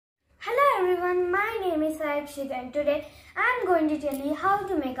everyone, my name is Saikshit and today I am going to tell you how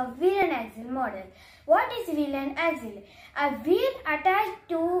to make a wheel and axle model. What is wheel and axle? A wheel attached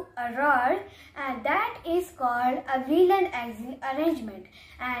to a rod and that is called a wheel and axle arrangement,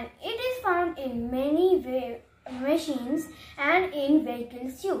 and it is found in many machines and in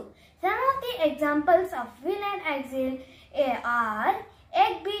vehicles too. Some of the examples of wheel and axle are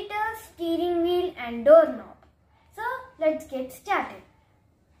egg beater, steering wheel and doorknob. So let's get started.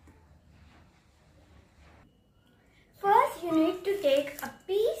 First, you need to take a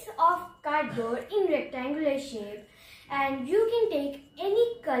piece of cardboard in rectangular shape, and you can take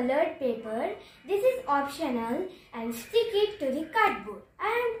any colored paper. This is optional, and stick it to the cardboard.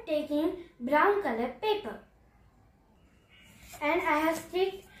 I am taking brown color paper, and I have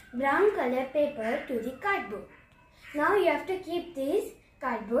sticked brown color paper to the cardboard. Now you have to keep this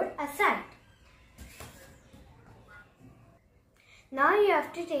cardboard aside. Now you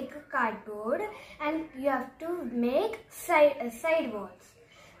have to take a cardboard and you have to make side walls.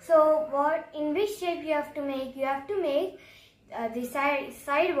 So in which shape you have to make? You have to make the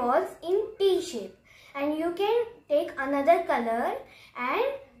side walls in T shape, and you can take another color and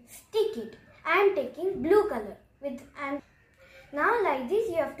stick it. I am taking blue color and now like this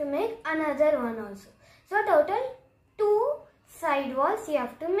you have to make another one also. So total 2 side walls you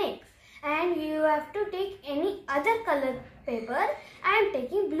have to make, and you have to take any other color paper. I am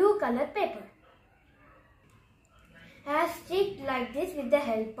taking blue color paper. I have sticked like this with the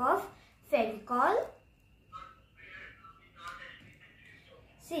help of Fevicol.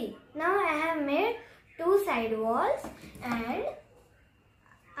 See, now I have made 2 side walls and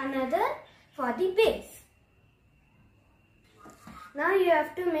another for the base. Now you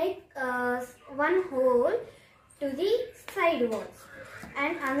have to make one hole to the side walls,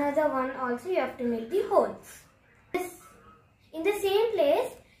 and another one also you have to make the holes. In the same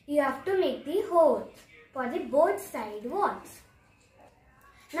place you have to make the holes for the both side walls.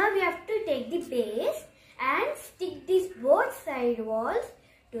 Now we have to take the base and stick these both side walls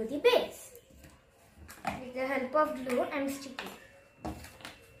to the base with the help of glue and sticking.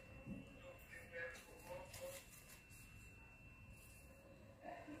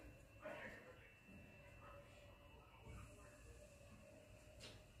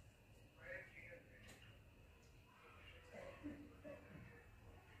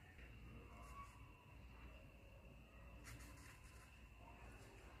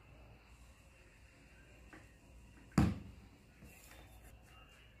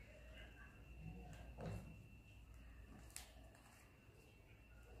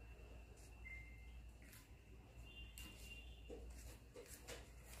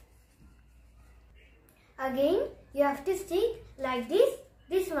 Again, you have to stick like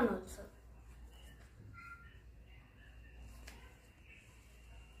this one also.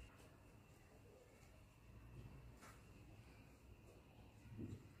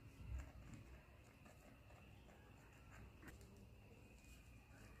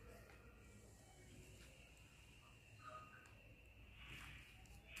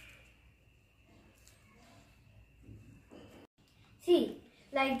 See,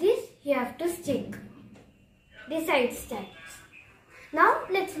 like this you have to stick the side stands. Now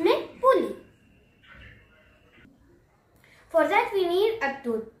let's make pulley. For that we need a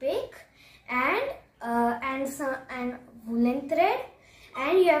toothpick and woolen thread,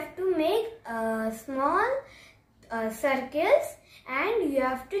 and you have to make small circles, and you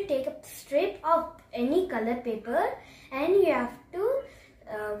have to take a strip of any color paper and you have to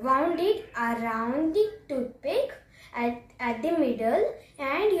wound it around the toothpick at the middle,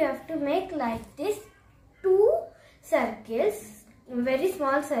 and you have to make like this 2 circles, very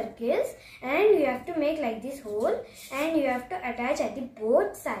small circles, and you have to make like this hole, and you have to attach at the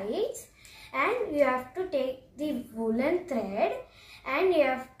both sides, and you have to take the woolen thread and you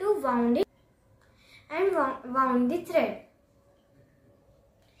have to wound it and wound the thread.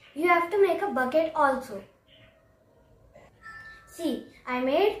 You have to make a bucket also. See, I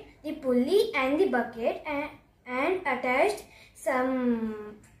made the pulley and the bucket and attached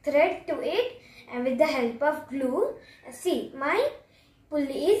some thread to it, and with the help of glue. See, my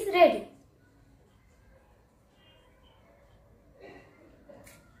pulley is ready.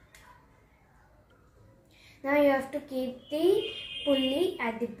 Now you have to keep the pulley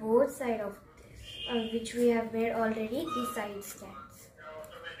at the both side of this, which we have made already, the side stands.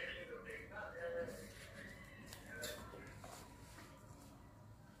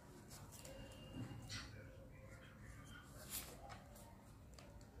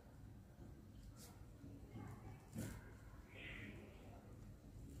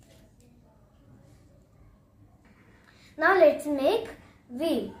 Now let's make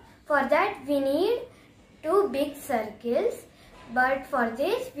wheel. For that we need 2 big circles, but for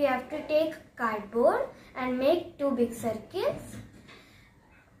this we have to take cardboard and make 2 big circles.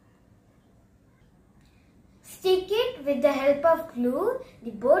 Stick it with the help of glue,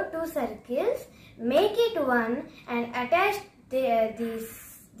 the both 2 circles, make it one and attach the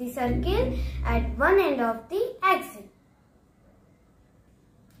circle at one end of the axle.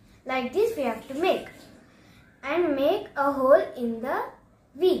 Like this we have to make, and make a hole in the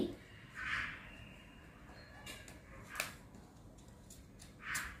wheel.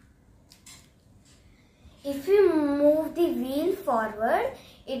 If we move the wheel forward,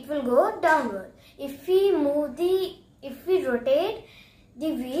 it will go downward. If we rotate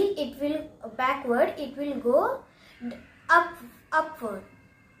the wheel, it will backward, it will go upward.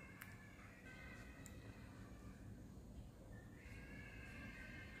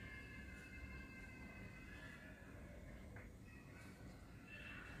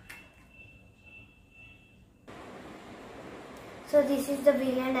 So this is the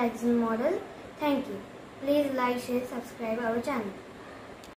wheel and axle model. Thank you. Please like, share, subscribe our channel.